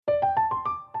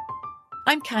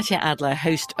I'm Katya Adler,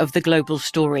 host of The Global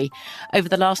Story. Over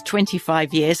the last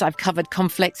 25 years, I've covered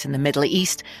conflicts in the Middle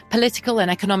East, political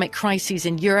and economic crises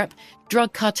in Europe,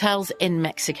 drug cartels in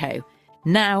Mexico.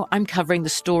 Now I'm covering the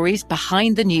stories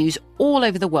behind the news all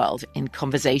over the world in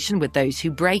conversation with those who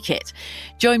break it.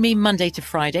 Join me Monday to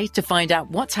Friday to find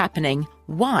out what's happening,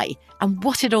 why, and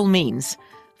what it all means.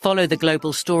 Follow The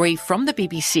Global Story from the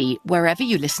BBC wherever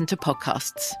you listen to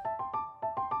podcasts.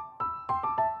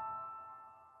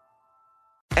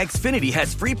 Xfinity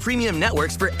has free premium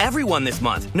networks for everyone this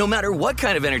month, no matter what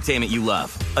kind of entertainment you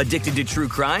love. Addicted to true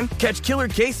crime? Catch killer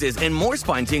cases and more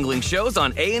spine-tingling shows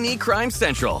on A&E Crime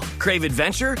Central. Crave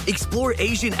adventure? Explore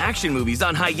Asian action movies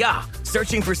on Hi-Ya.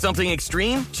 Searching for something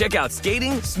extreme? Check out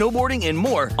skating, snowboarding, and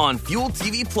more on Fuel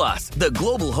TV Plus, the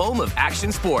global home of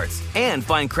action sports. And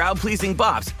find crowd-pleasing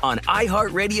bops on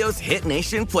iHeartRadio's Hit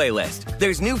Nation playlist.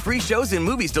 There's new free shows and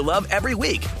movies to love every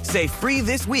week. Say free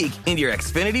this week in your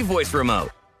Xfinity voice remote.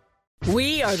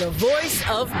 We are the voice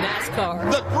of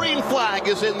NASCAR. The green flag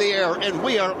is in the air, and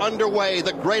we are underway.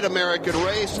 The Great American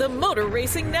Race. The Motor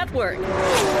Racing Network.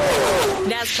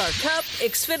 NASCAR Cup,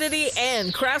 Xfinity,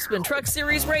 and Craftsman Truck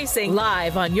Series Racing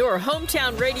live on your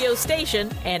hometown radio station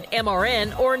and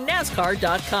MRN or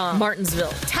NASCAR.com.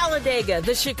 Martinsville, Talladega,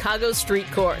 the Chicago Street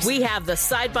Course. We have the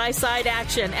side-by-side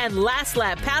action and last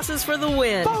lap passes for the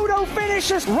win. Photo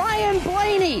finishes. Ryan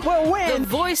Blaney will win. The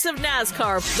voice of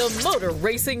NASCAR, the Motor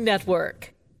Racing Network.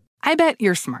 I bet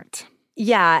you're smart.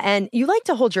 Yeah, and you like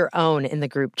to hold your own in the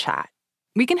group chat.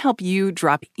 We can help you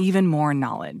drop even more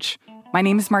knowledge. My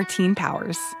name is Martine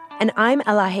Powers. And I'm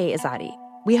Elahe Izadi.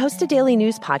 We host a daily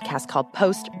news podcast called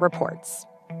Post Reports.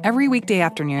 Every weekday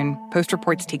afternoon, Post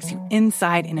Reports takes you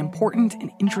inside an important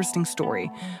and interesting story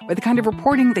with the kind of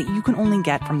reporting that you can only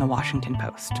get from the Washington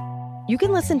Post. You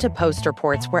can listen to Post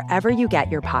Reports wherever you get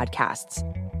your podcasts.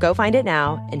 Go find it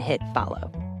now and hit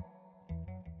follow.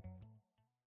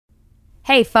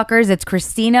 Hey fuckers, it's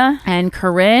Christina and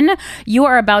Corinne. You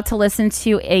are about to listen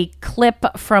to a clip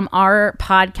from our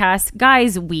podcast.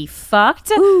 Guys, we fucked.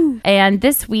 Ooh. And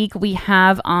this week we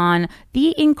have on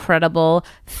the incredible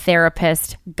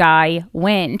therapist, Guy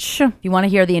Winch. If you want to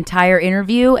hear the entire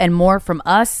interview and more from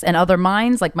us and other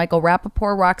minds like Michael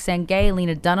Rappaport, Roxanne Gay,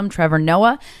 Lena Dunham, Trevor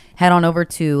Noah, head on over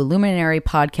to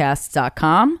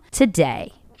luminarypodcasts.com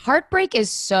today. Heartbreak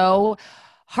is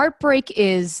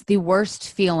the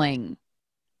worst feeling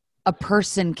a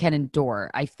person can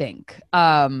endure, I think.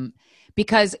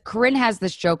 Because Corinne has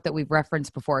this joke that we've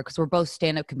referenced before, because we're both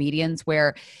stand-up comedians,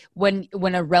 where when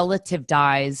a relative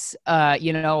dies,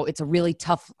 it's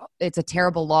a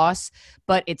terrible loss,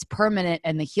 but it's permanent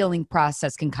and the healing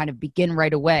process can kind of begin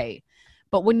right away.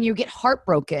 But when you get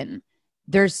heartbroken,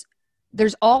 there's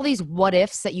all these what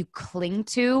ifs that you cling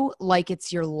to like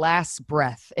it's your last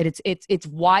breath. And it's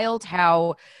wild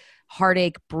how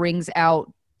heartache brings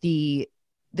out the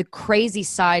crazy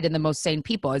side in the most sane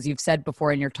people, as you've said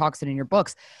before in your talks and in your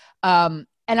books. And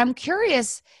I'm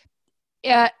curious,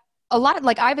 a lot,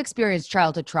 like I've experienced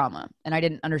childhood trauma and I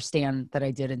didn't understand that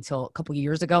I did until a couple of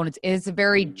years ago. And it's a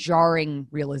very jarring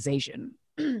realization.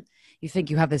 You think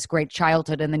you have this great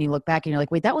childhood and then you look back and you're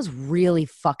like, wait, that was really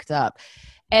fucked up.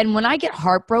 And when I get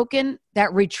heartbroken,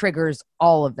 that re-triggers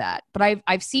all of that. But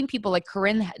I've seen people like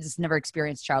Corinne has never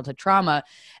experienced childhood trauma,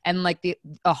 and like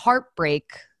a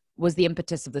heartbreak was the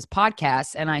impetus of this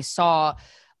podcast. And I saw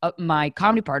my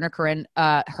comedy partner, Corinne,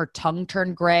 her tongue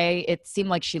turned gray. It seemed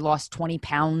like she lost 20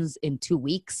 pounds in 2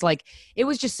 weeks. Like it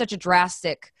was just such a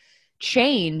drastic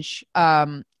change.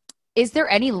 Is there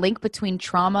any link between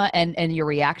trauma and your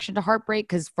reaction to heartbreak?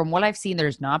 Because from what I've seen,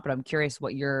 there's not, but I'm curious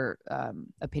what your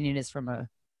opinion is from a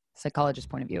psychologist's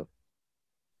point of view.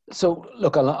 So,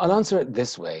 look, I'll answer it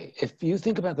this way. If you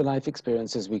think about the life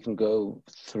experiences we can go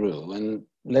through, and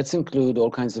let's include all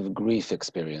kinds of grief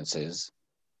experiences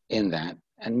in that,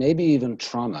 and maybe even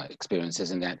trauma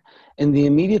experiences in that, in the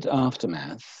immediate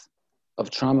aftermath of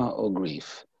trauma or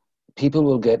grief, people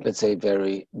will get, let's say,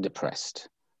 very depressed.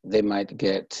 They might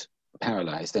get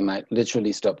paralyzed. They might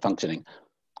literally stop functioning.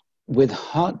 With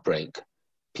heartbreak,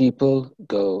 people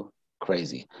go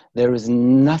crazy. There is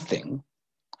nothing,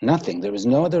 there is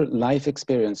no other life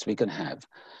experience we can have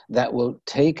that will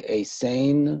take a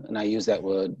sane, and I use that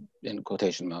word in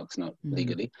quotation marks, not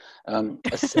legally,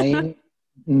 a sane,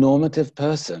 normative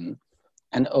person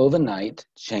and overnight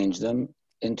change them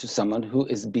into someone who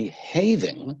is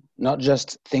behaving, not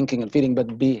just thinking and feeling,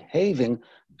 but behaving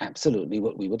absolutely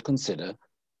what we would consider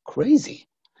crazy.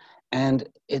 And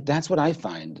that's what I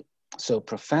find so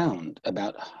profound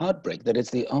about heartbreak, that it's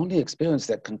the only experience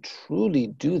that can truly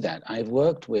do that. I've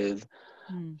worked with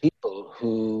people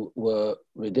who were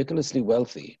ridiculously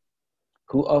wealthy,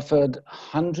 who offered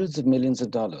hundreds of millions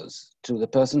of dollars to the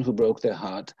person who broke their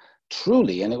heart,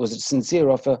 truly, and it was a sincere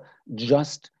offer,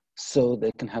 just so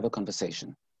they can have a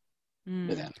conversation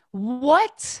with them.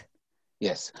 What?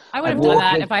 Yes. I would have done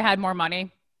that if I had more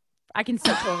money. I can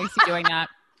so totally see doing that.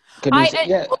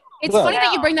 It's funny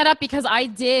that you bring that up because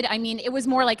it was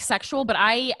more like sexual, but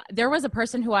there was a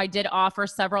person who I did offer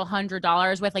several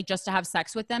 $100s with, like, just to have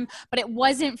sex with them, but it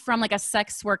wasn't from like a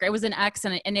sex worker. It was an ex,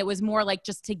 and it was more like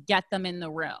just to get them in the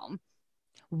room.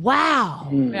 Wow.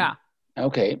 Yeah.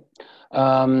 Okay.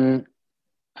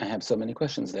 I have so many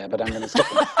questions there, but I'm going to skip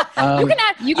them.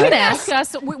 You can ask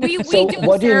us. We so do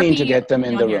what do you mean to get them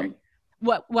in the room?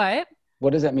 What?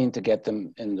 What does that mean to get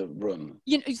them in the room?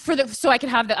 So I could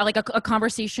have a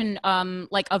conversation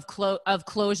like of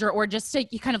closure, or just to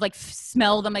kind of like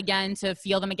smell them again, to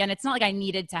feel them again. It's not like I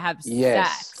needed to have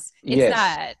sex. It's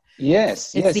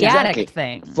the exactly. addict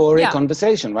thing. For a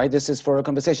conversation, right? This is for a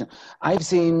conversation. I've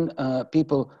seen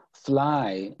people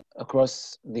fly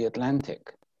across the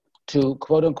Atlantic to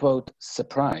quote unquote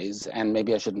surprise, and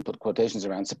maybe I shouldn't put quotations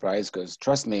around surprise because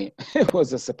trust me, it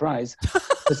was a surprise.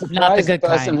 The surprise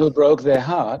person who broke their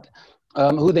heart,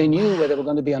 who they knew where they were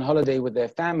going to be on holiday with their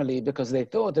family, because they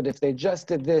thought that if they just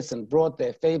did this and brought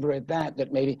their favorite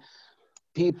that maybe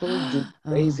people do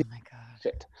crazy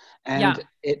shit. And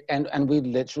and we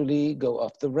literally go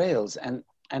off the rails, and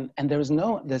there's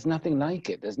nothing like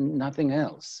it. There's nothing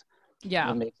else.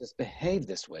 That makes us behave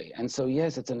this way. And so,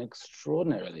 yes, it's an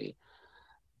extraordinarily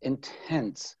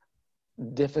intense,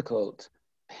 difficult,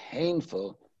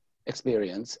 painful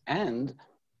experience. And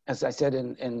as I said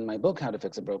in my book, How to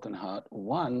Fix a Broken Heart,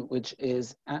 one which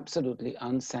is absolutely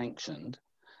unsanctioned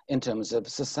in terms of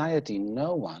society.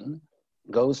 No one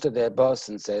goes to their boss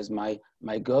and says, my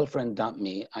girlfriend dumped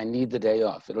me, I need the day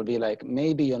off. It'll be like,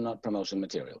 maybe you're not promotion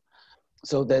material.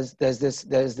 So there's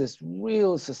this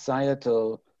real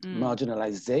societal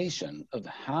marginalization of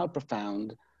how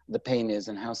profound the pain is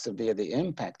and how severe the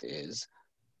impact is.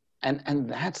 And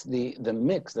that's the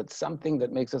mix. That's something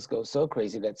that makes us go so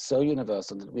crazy, that's so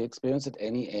universal, that we experience at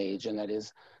any age, and that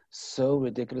is so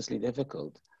ridiculously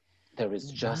difficult. There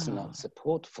is just not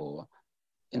support for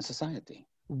in society.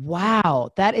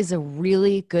 Wow, that is a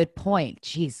really good point.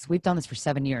 Jeez, we've done this for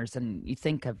 7 years, and you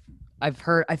think I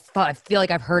feel like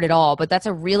I've heard it all, but that's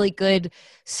a really good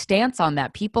stance on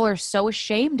that. People are so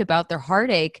ashamed about their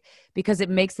heartache because it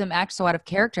makes them act so out of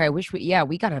character. I wish we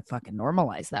gotta fucking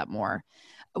normalize that more.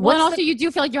 Well, and also you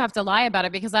do feel like you have to lie about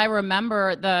it, because I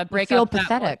remember the breakup. You feel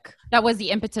pathetic. That was the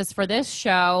impetus for this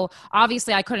show.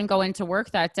 Obviously, I couldn't go into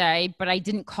work that day, but I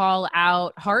didn't call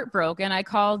out heartbroken. I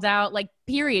called out like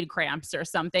period cramps or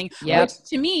something. Yep. Which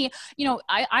to me,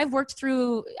 I've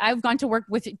gone to work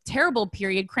with terrible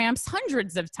period cramps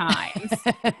hundreds of times.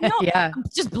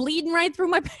 Just bleeding right through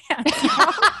my pants.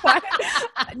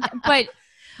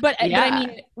 But I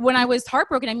mean, when I was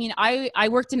heartbroken, I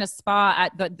worked in a spa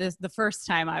at the first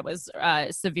time I was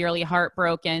severely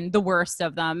heartbroken, the worst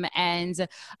of them. And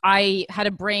I had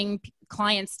to bring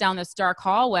clients down this dark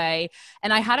hallway,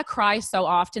 and I had to cry so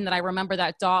often that I remember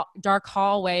that dark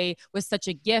hallway was such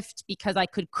a gift, because I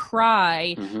could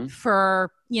cry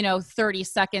for 30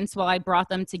 seconds while I brought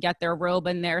them to get their robe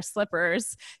and their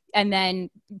slippers, and then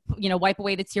wipe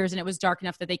away the tears, and it was dark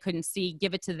enough that they couldn't see,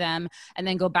 give it to them, and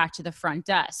then go back to the front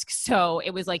desk. So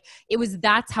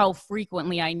that's how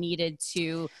frequently I needed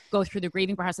to go through the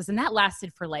grieving process, and that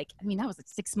lasted for that was like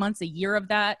 6 months, a year of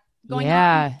that going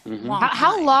on.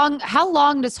 How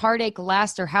long does heartache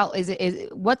last, or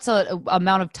what's a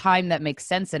amount of time that makes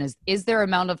sense? And is there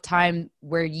amount of time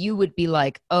where you would be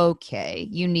like, okay,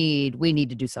 we need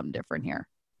to do something different here?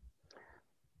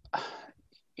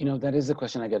 That is a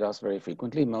question I get asked very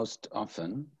frequently, most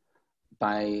often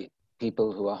by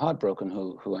people who are heartbroken,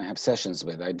 who I have sessions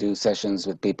with. I do sessions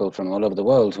with people from all over the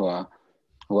world who are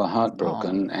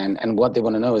heartbroken, and what they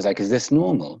want to know is is this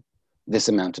normal, this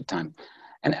amount of time?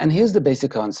 And here's the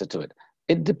basic answer to it.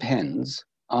 It depends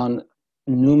on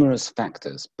numerous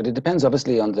factors, but it depends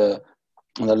obviously on the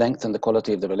length and the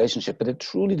quality of the relationship, but it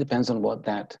truly depends on what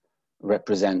that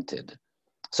represented.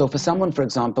 So for someone, for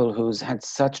example, who's had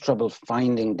such trouble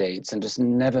finding dates and just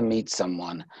never meets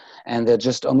someone, and they're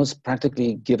just almost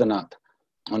practically given up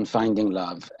on finding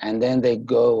love, and then they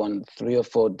go on 3 or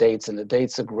 4 dates, and the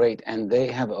dates are great, and they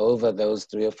have over those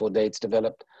 3 or 4 dates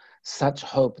developed such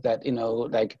hope that,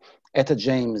 Etta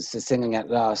James is singing At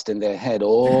Last in their head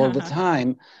all the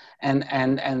time.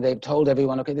 And they've told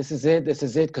everyone, okay, this is it,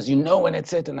 because when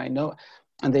it's it, and I know.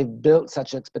 And they've built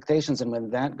such expectations. And when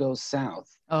that goes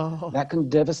south, that can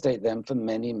devastate them for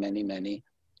many, many, many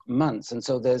months. And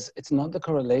so it's not the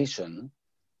correlation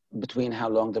between how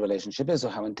long the relationship is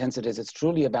or how intense it is. It's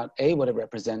truly about A, what it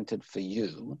represented for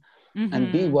you,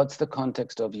 and B, what's the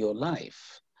context of your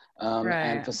life.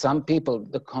 And for some people,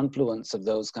 the confluence of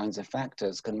those kinds of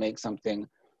factors can make something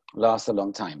last a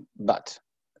long time. But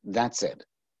that said,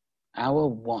 our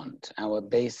want, our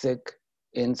basic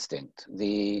instinct,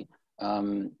 the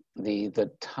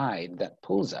tide that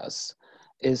pulls us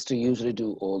is to usually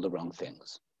do all the wrong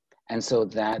things. And so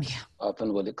that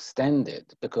often will extend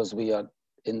it because we are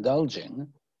indulging.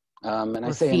 And We're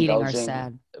I say feeding indulging our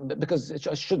sad. because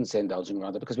I shouldn't say indulging,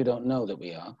 rather, because we don't know that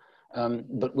we are.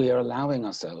 But we are allowing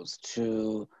ourselves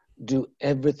to do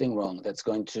everything wrong that's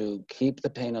going to keep the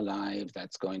pain alive,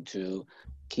 that's going to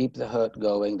keep the hurt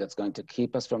going, that's going to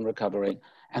keep us from recovering.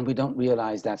 And we don't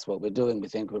realize that's what we're doing. We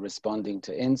think we're responding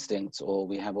to instincts, or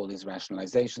we have all these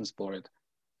rationalizations for it.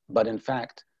 But in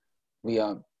fact, we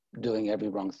are doing every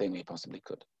wrong thing we possibly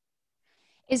could.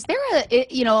 Is there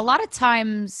a lot of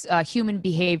times human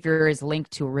behavior is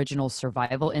linked to original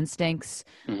survival instincts.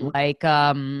 Like,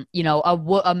 a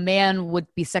man would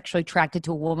be sexually attracted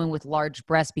to a woman with large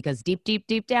breasts because deep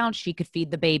down, she could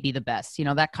feed the baby the best,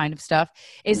 that kind of stuff.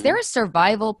 Is there a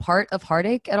survival part of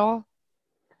heartache at all?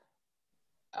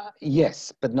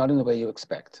 Yes, but not in the way you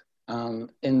expect.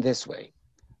 In this way,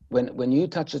 when you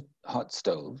touch a hot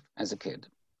stove as a kid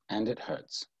and it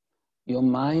hurts, your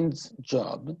mind's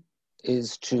job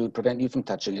is to prevent you from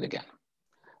touching it again.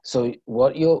 So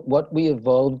what we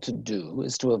evolved to do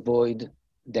is to avoid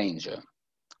danger,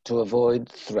 to avoid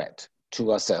threat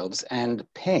to ourselves, and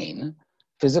pain,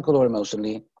 physical or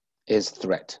emotionally, is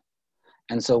threat.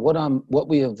 And so what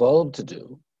we evolved to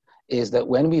do is that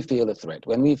when we feel a threat,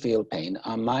 when we feel pain,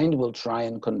 our mind will try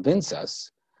and convince us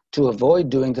to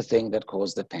avoid doing the thing that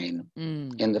caused the pain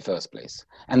in the first place.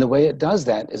 And the way it does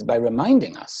that is by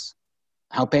reminding us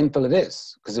how painful it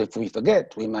is. Because if we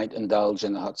forget, we might indulge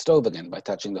in the hot stove again by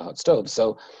touching the hot stove.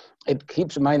 So it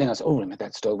keeps reminding us, oh, remember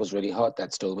that stove was really hot,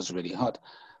 that stove was really hot.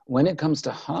 When it comes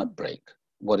to heartbreak,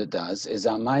 what it does is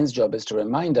our mind's job is to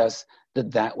remind us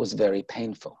that that was very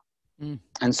painful.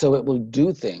 And so it will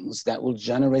do things that will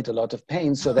generate a lot of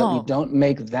pain so that we don't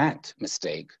make that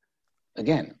mistake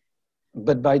again.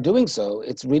 But by doing so,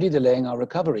 it's really delaying our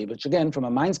recovery, which again, from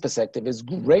a mind's perspective, is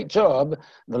great job.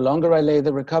 The longer I delay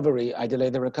the recovery,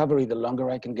 the longer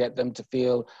I can get them to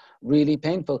feel really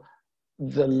painful,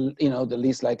 the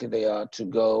least likely they are to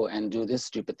go and do this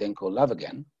stupid thing called love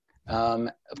again.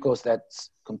 Of course,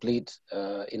 that's complete,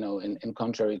 in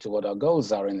contrary to what our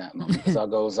goals are in that moment, because our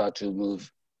goals are to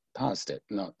move past it,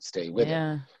 not stay with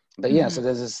it. But so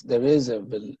there is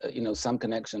some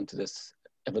connection to this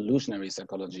evolutionary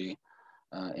psychology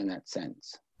in that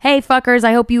sense. Hey, fuckers,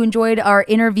 I hope you enjoyed our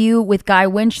interview with Guy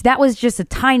Winch. That was just a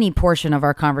tiny portion of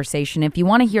our conversation. If you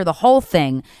want to hear the whole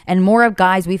thing and more of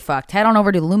Guys We Fucked, head on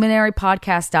over to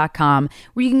luminarypodcast.com,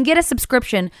 where you can get a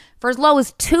subscription for as low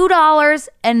as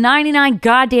 $2.99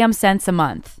 goddamn cents a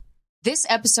month. This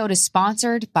episode is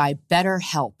sponsored by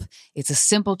BetterHelp. It's a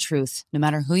simple truth. No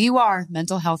matter who you are,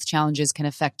 mental health challenges can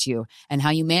affect you, and how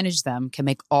you manage them can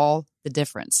make all the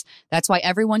difference. That's why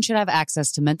everyone should have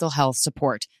access to mental health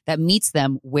support that meets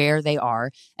them where they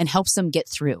are and helps them get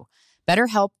through.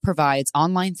 BetterHelp provides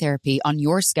online therapy on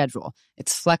your schedule.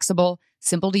 It's flexible,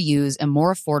 simple to use, and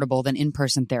more affordable than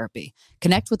in-person therapy.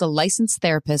 Connect with a licensed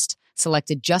therapist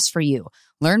selected just for you.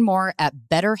 Learn more at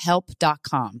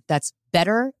BetterHelp.com. That's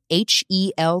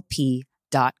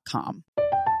BetterHelp.com.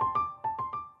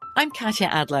 I'm Katya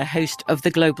Adler, host of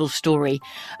The Global Story.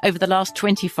 Over the last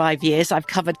 25 years, I've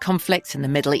covered conflicts in the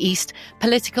Middle East,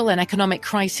 political and economic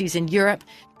crises in Europe,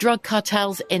 drug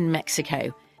cartels in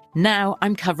Mexico. Now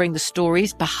I'm covering the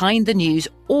stories behind the news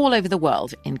all over the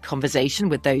world in conversation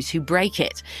with those who break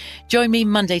it. Join me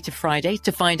Monday to Friday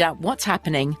to find out what's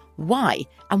happening, why,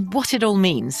 and what it all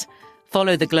means.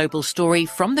 Follow The Global Story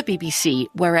from the BBC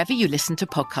wherever you listen to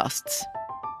podcasts.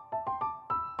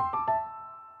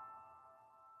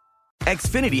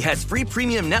 Xfinity has free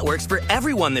premium networks for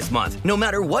everyone this month, no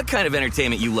matter what kind of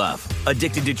entertainment you love.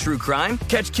 Addicted to true crime?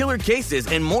 Catch killer cases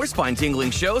and more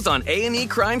spine-tingling shows on A&E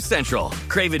Crime Central.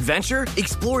 Crave adventure?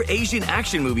 Explore Asian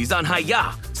action movies on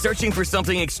Hi-Ya. Searching for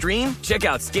something extreme? Check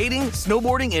out skating,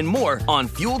 snowboarding, and more on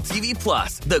Fuel TV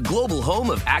Plus, the global home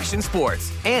of action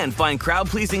sports. And find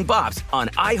crowd-pleasing bops on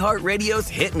iHeartRadio's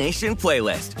Hit Nation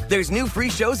playlist. There's new free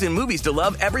shows and movies to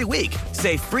love every week.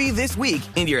 Say free this week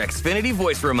in your Xfinity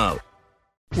voice remote.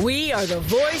 We are the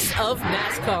voice of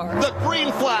NASCAR. The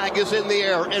green flag is in the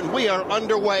air, and we are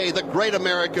underway. The Great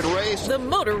American Race. The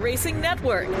Motor Racing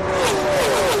Network.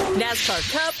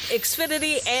 NASCAR Cup,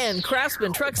 Xfinity, and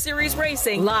Craftsman Truck Series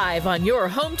Racing live on your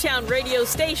hometown radio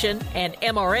station and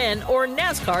MRN or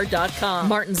NASCAR.com.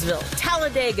 Martinsville,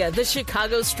 Talladega, the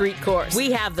Chicago Street Course.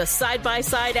 We have the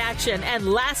side-by-side action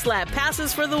and last lap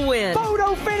passes for the win.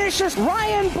 Photo finishes.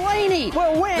 Ryan Blaney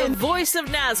will win. The voice of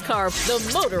NASCAR,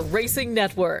 the Motor Racing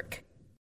Network.